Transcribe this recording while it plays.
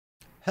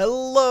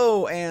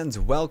Hello and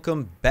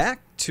welcome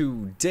back.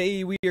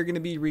 Today we are going to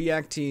be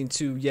reacting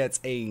to yet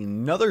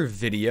another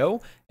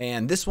video,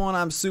 and this one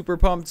I'm super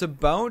pumped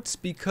about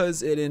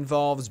because it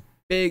involves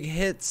big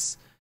hits,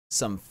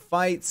 some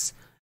fights,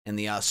 and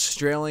the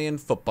Australian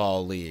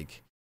Football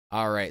League.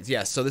 Alright,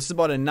 yeah, so this is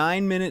about a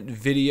 9-minute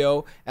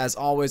video. As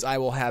always, I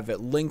will have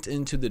it linked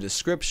into the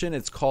description.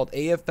 It's called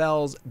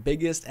AFL's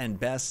Biggest and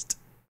Best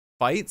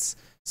Fights.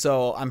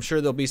 So I'm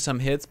sure there'll be some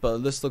hits, but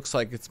this looks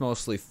like it's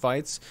mostly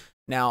fights.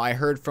 Now, I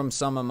heard from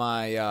some of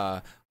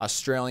my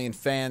Australian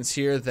fans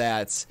here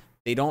that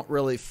they don't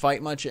really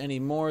fight much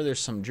anymore. There's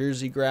some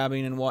jersey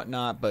grabbing and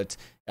whatnot, but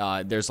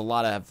there's a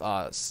lot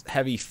of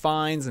heavy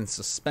fines and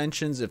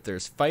suspensions if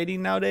there's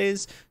fighting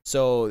nowadays.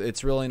 So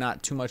it's really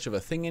not too much of a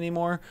thing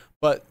anymore.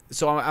 But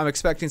so I'm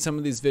expecting some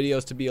of these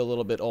videos to be a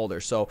little bit older.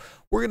 So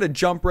we're going to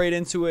jump right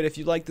into it. If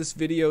you like this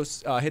video,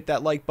 hit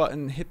that like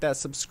button, hit that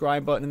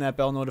subscribe button, and that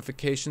bell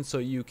notification so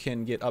you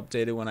can get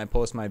updated when I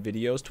post my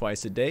videos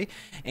twice a day.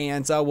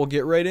 And we'll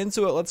get right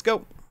into it. Let's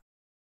go.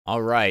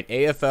 All right,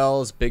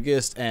 AFL's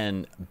biggest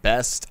and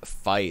best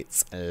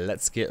fights.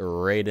 Let's get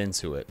right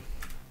into it.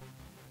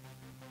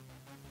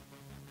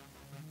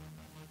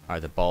 All right,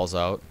 the ball's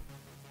out.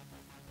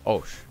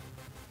 Oh,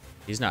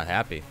 he's not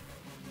happy.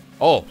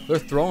 Oh, they're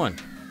throwing.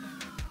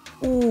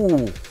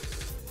 Ooh.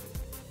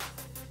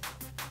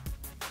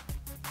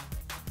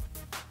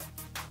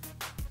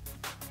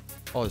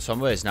 Oh,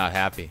 somebody's not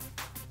happy.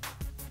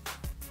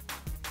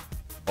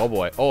 Oh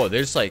boy. Oh,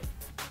 they're just like,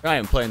 they're not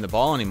even playing the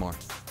ball anymore.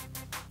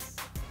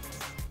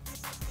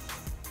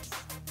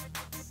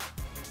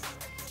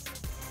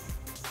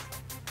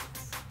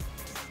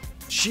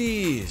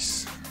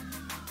 Jeez.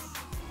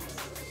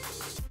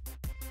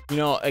 You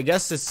know, I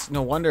guess it's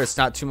no wonder it's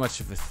not too much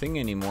of a thing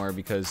anymore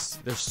because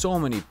there's so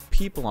many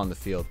people on the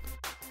field.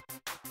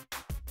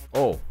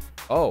 Oh,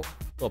 oh, a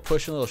little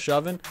pushing, a little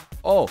shoving.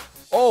 Oh,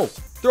 oh,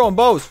 throwing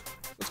bows.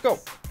 Let's go.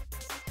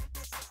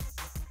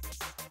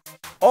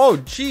 Oh,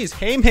 geez,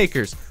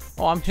 haymakers.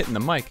 Oh, I'm hitting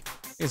the mic.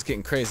 It's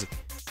getting crazy.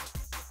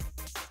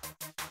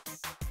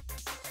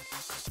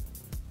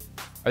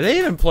 Are they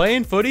even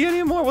playing footy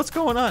anymore? What's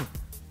going on?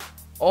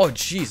 Oh,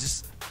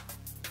 jeez.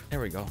 There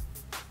we go.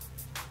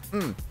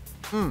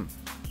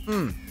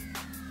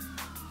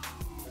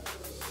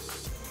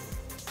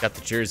 Got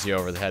the jersey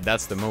over the head.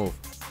 That's the move.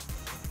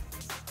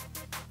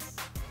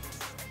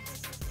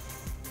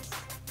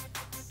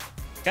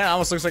 Kind of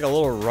almost looks like a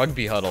little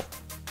rugby huddle.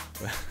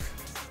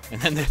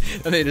 And then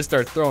they just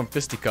start throwing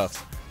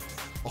fisticuffs.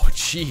 Oh,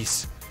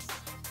 jeez.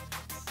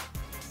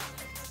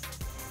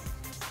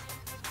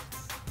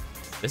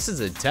 This is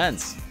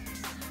intense.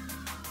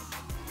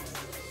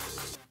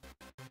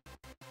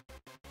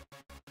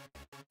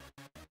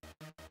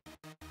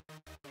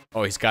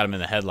 Oh, he's got him in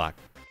the headlock.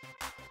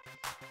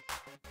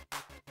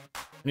 There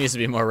needs to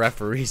be more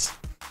referees.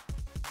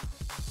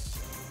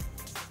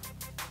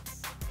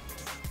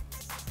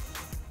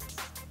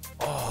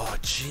 Oh,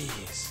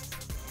 jeez.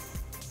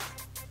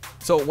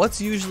 So what's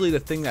usually the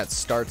thing that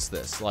starts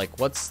this? Like,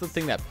 what's the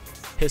thing that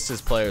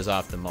pisses players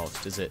off the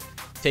most? Is it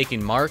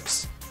taking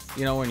marks?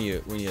 You know, when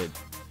you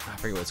I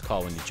forget what it's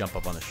called when you jump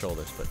up on the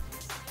shoulders, but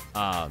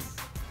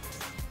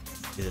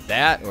is it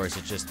that, or is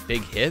it just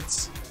big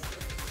hits?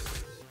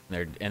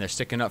 And they're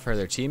sticking up for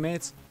their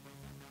teammates.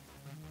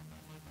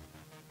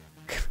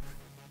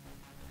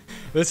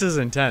 This is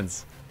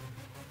intense.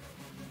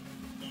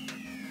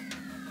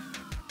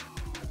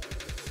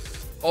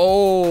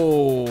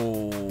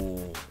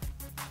 Oh.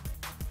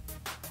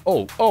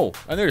 Oh, oh,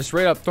 and they're just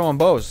right up throwing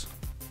bows.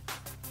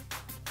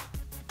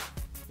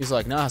 He's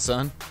like, nah,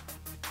 son.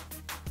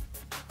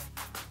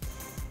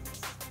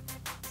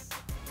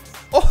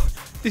 Oh,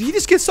 did he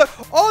just get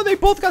sucked? Oh, they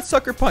both got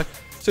sucker punched.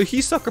 So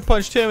he sucker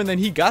punched him, and then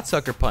he got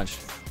sucker punched.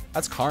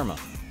 That's karma.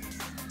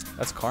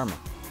 That's karma.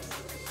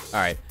 All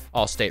right,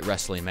 all-state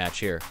wrestling match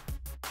here.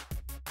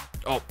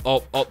 Oh,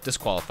 oh, oh,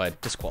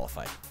 disqualified,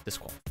 disqualified,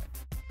 disqualified.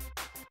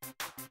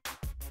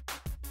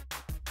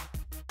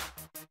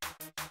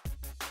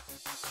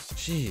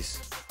 Jeez.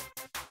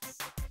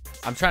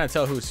 I'm trying to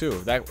tell who's who.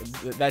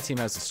 That team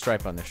has a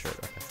stripe on their shirt.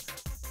 Okay.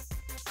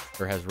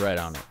 Or has red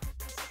on it.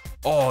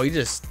 Oh, he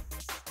just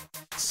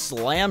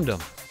slammed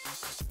him.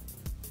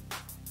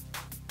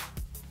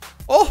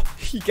 Oh,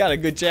 he got a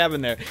good jab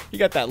in there. He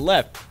got that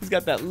left. He's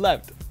got that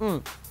left.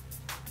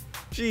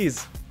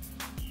 Jeez.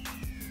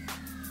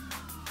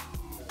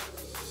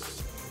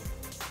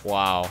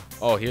 Wow.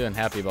 Oh, he wasn't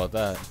happy about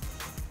that.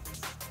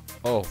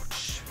 Oh,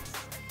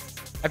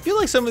 I feel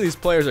like some of these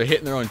players are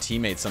hitting their own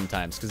teammates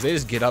sometimes because they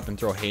just get up and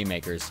throw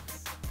haymakers.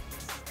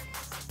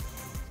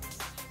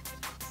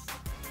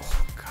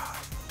 Oh, God.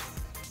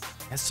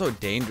 That's so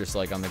dangerous,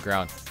 like, on the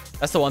ground.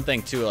 That's the one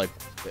thing, too, like,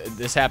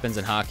 this happens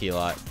in hockey a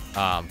lot.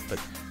 But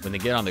when they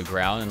get on the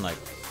ground and, like,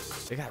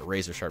 they got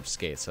razor sharp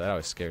skates, so that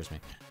always scares me.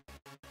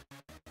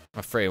 I'm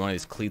afraid one of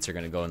these cleats are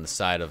going to go in the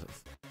side of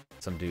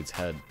some dude's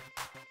head.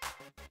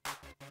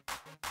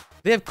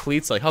 They have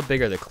cleats, like, how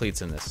big are the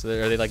cleats in this?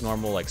 Are they like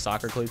normal, like,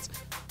 soccer cleats?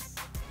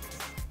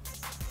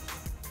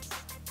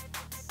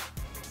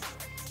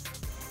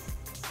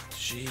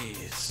 Jeez.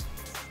 Jeez.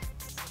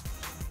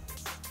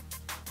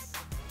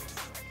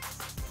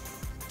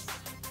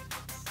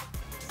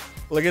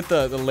 Look at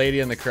the lady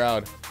in the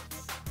crowd.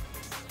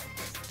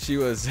 She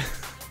was...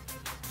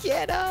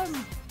 Get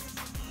him!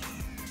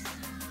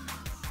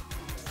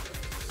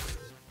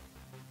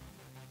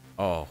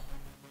 Oh.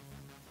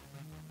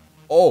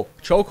 Oh,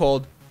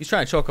 chokehold. He's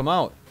trying to choke him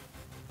out.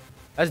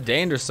 That's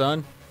dangerous,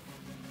 son.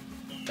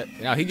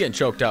 Now he's getting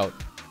choked out.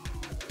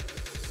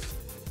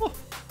 Oh.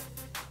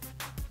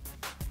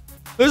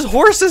 There's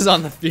horses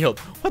on the field.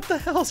 What the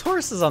hell is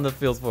horses on the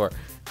field for?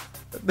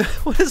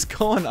 What is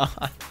going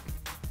on?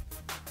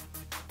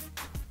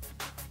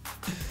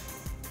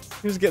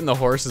 He was getting the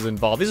horses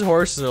involved. These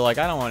horses are like,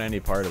 I don't want any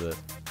part of this.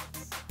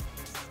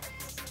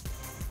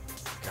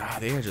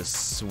 God, they are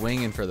just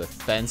swinging for the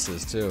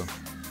fences, too.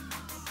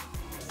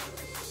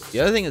 The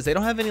other thing is they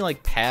don't have any,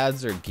 like,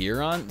 pads or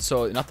gear on,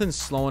 so nothing's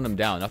slowing them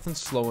down. Nothing's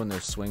slowing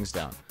their swings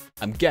down.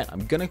 I'm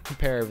gonna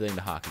compare everything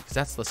to hockey, because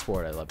that's the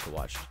sport I love to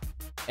watch.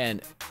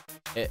 And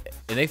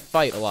they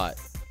fight a lot.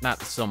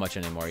 Not so much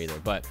anymore, either,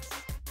 but...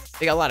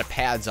 They got a lot of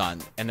pads on,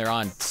 and they're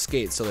on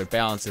skates, so their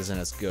balance isn't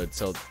as good.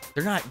 So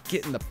they're not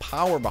getting the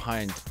power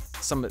behind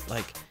some,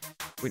 like,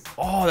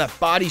 oh, that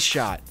body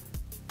shot.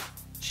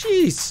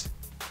 Jeez.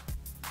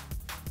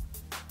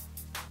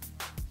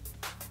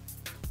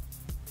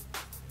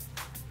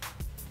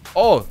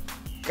 Oh,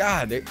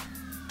 God.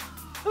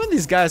 Some of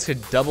these guys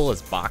could double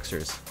as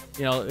boxers.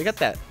 You know, they got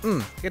that,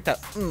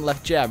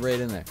 left jab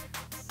right in there.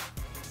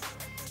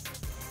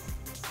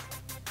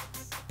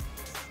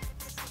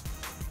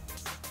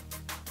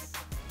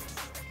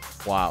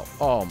 Wow.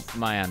 Oh,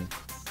 man.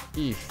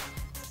 Eesh.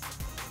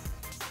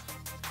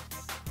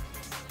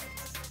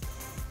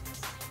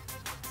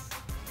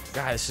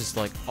 God, it's just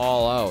like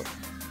all out.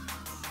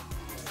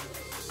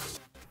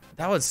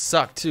 That would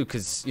suck too,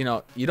 because, you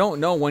know, you don't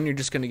know when you're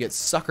just going to get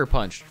sucker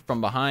punched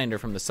from behind or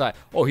from the side.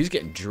 Oh, he's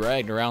getting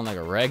dragged around like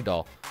a rag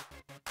doll.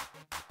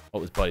 Oh,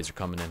 his buddies are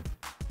coming in.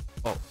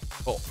 Oh,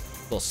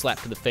 little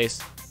slap to the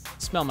face.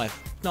 Smell my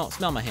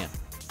hand.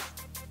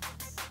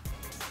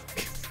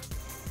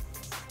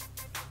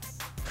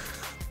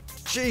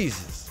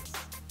 Jesus.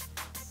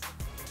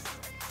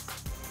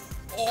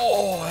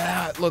 Oh,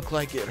 that looked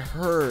like it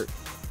hurt.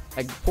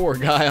 That poor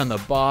guy on the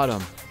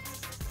bottom.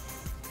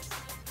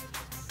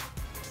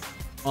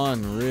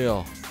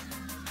 Unreal.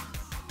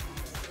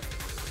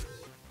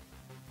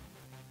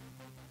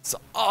 It's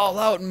all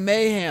out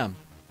mayhem.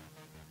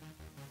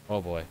 Oh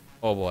boy.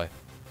 Oh boy.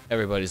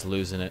 Everybody's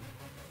losing it.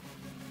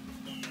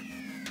 I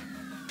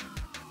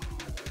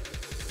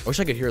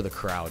wish I could hear the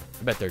crowd.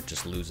 I bet they're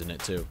just losing it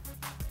too.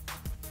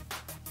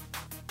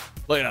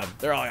 Look at them.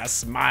 They're all got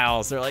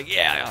smiles. They're like,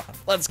 yeah,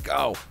 let's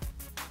go.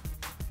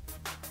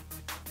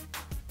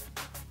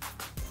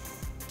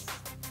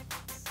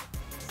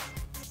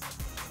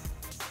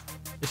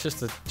 It's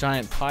just a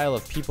giant pile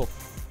of people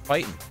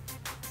fighting.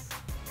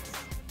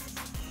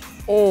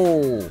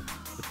 Oh,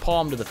 the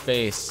palm to the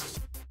face.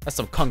 That's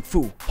some kung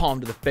fu. Palm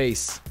to the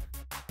face.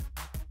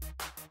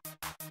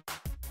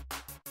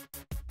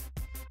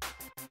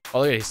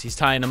 Oh, look at this. He's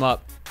tying him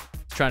up.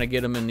 He's trying to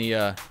get him in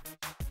the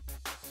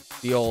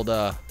old,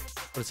 what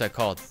is that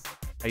called?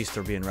 I used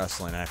to be in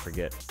wrestling and I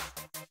forget.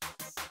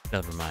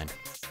 Never mind.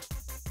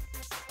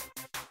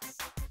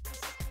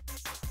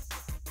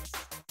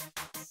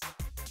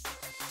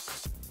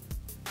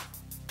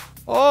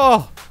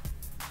 Oh!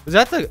 Was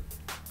that the...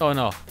 Oh,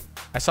 no.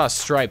 I saw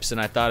stripes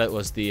and I thought it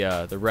was the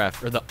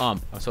ref, or the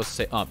ump. I was supposed to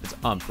say ump. It's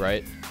ump,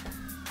 right?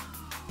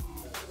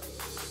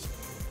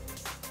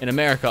 In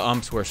America,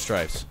 umps wear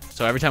stripes.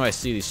 So every time I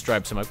see these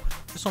stripes, I'm like,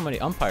 there's so many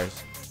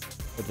umpires.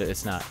 But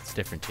it's not. It's a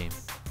different team.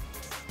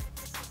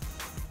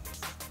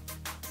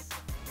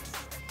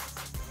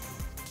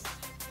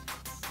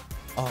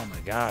 Oh my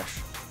gosh.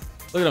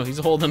 Look at him. He's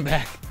holding him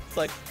back. It's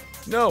like,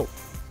 no.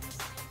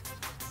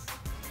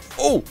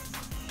 Oh!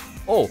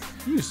 Oh,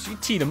 you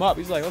teed him up.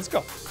 He's like, let's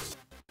go.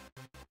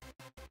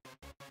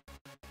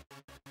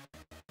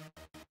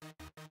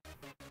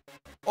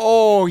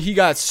 Oh, he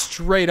got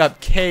straight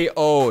up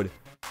KO'd.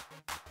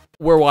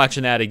 We're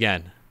watching that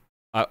again.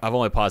 I've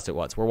only paused it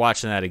once. We're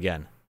watching that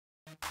again.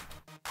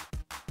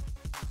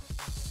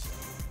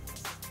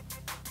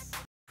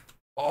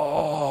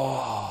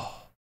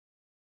 Oh.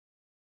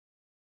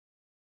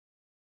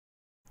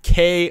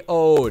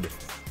 KO'd.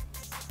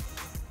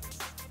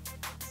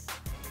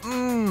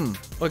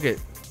 Look at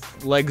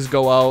legs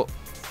go out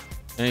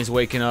and he's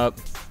waking up,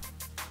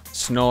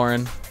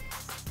 snoring.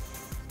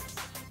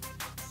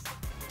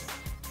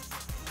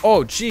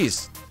 Oh,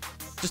 jeez.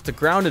 Just a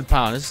grounded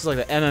pound. This is like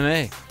the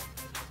MMA.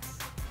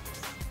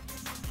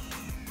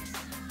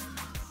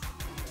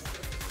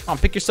 Come on,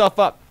 pick yourself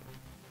up.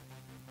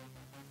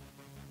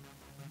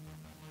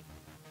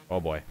 Oh,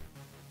 boy.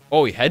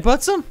 Oh, he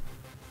headbutts him?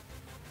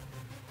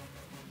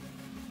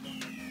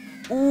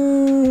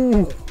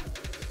 Ooh.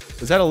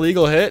 Was that a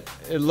legal hit?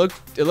 It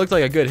looked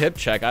like a good hip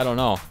check. I don't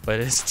know.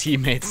 But his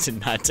teammates did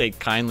not take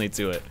kindly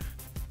to it.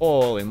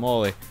 Holy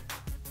moly.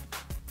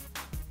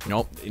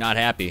 Nope, not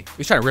happy.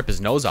 He's trying to rip his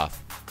nose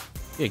off.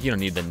 Yeah, you don't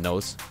need the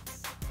nose.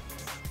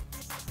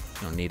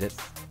 Don't need it.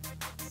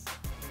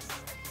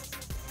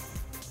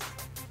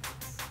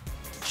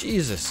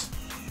 Jesus.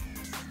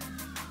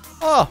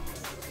 Oh.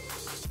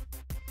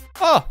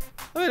 Oh.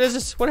 Look at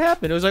this. What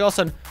happened? It was like all of a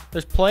sudden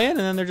there's playing and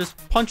then they're just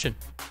punching.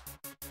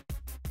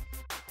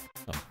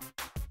 Oh.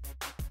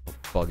 A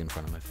bug in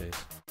front of my face.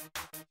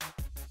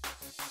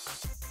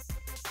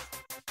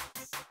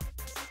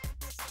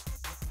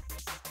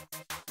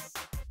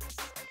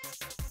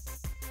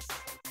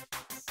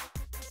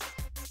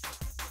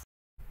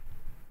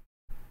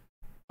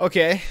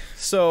 Okay,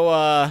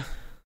 so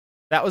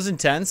that was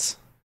intense.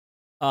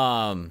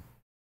 Wow.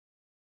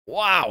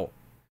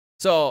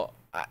 So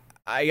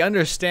I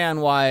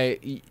understand why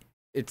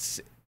it's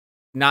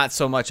not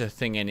so much a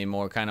thing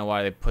anymore, kind of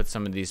why they put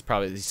some of these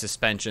these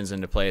suspensions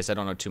into place. I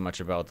don't know too much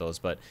about those,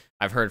 but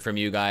I've heard from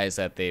you guys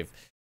that they've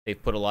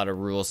put a lot of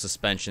rules,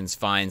 suspensions,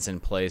 fines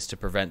in place to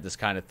prevent this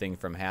kind of thing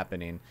from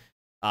happening.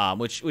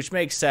 Which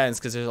makes sense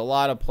because there's a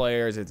lot of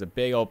players. It's a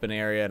big open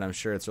area, and I'm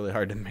sure it's really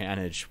hard to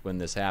manage when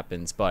this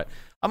happens. But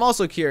I'm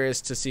also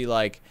curious to see,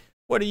 like,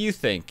 what do you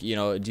think? You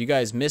know, do you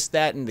guys miss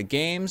that in the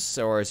games,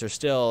 or is there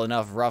still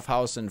enough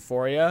roughhousing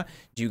for you?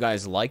 Do you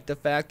guys like the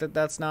fact that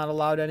that's not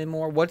allowed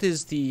anymore? What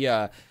is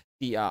the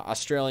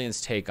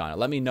Australians' take on it?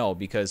 Let me know,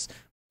 because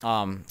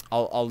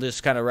I'll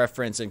just kind of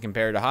reference and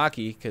compare to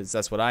hockey, because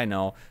that's what I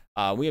know.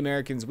 We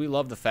Americans, we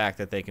love the fact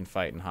that they can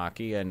fight in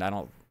hockey, and I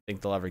don't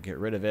think they'll ever get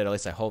rid of it. At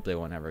least I hope they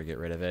won't ever get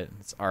rid of it.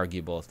 It's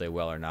arguable if they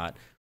will or not.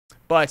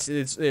 But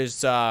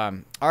there's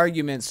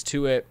arguments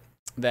to it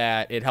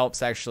that it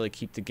helps actually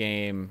keep the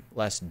game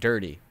less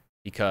dirty,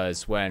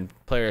 because when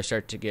players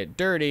start to get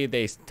dirty,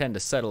 they tend to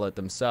settle it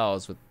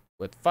themselves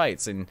with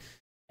fights, and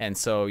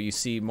so you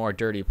see more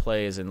dirty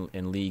plays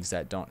in leagues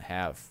that don't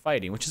have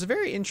fighting, which is a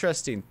very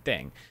interesting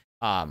thing.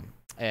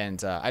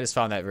 And I just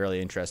found that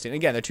really interesting.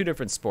 Again, they're two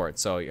different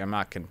sports, so I'm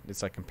not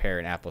it's like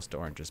comparing apples to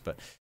oranges, but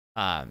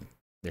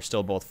they're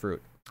still both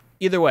fruit.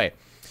 Either way,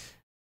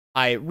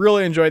 I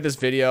really enjoyed this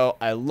video.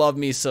 I love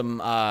me some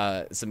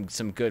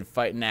good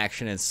fighting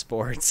action in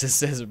sports.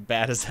 As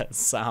bad as that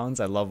sounds,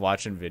 I love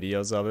watching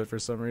videos of it for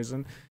some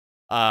reason.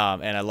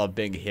 And I love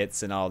big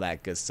hits and all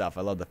that good stuff.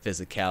 I love the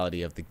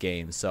physicality of the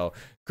game. So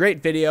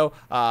great video.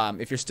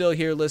 If you're still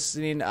here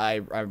listening,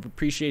 I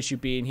appreciate you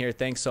being here.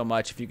 Thanks so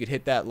much. If you could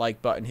hit that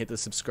like button, hit the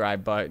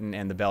subscribe button,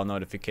 and the bell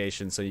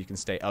notification so you can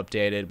stay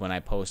updated when I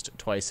post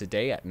twice a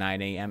day at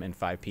 9 a.m. and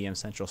 5 p.m.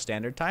 Central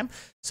Standard Time.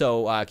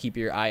 So keep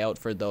your eye out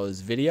for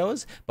those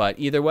videos. But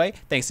either way,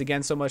 thanks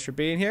again so much for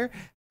being here.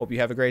 Hope you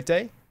have a great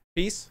day.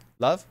 Peace,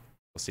 love.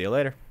 We'll see you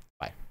later.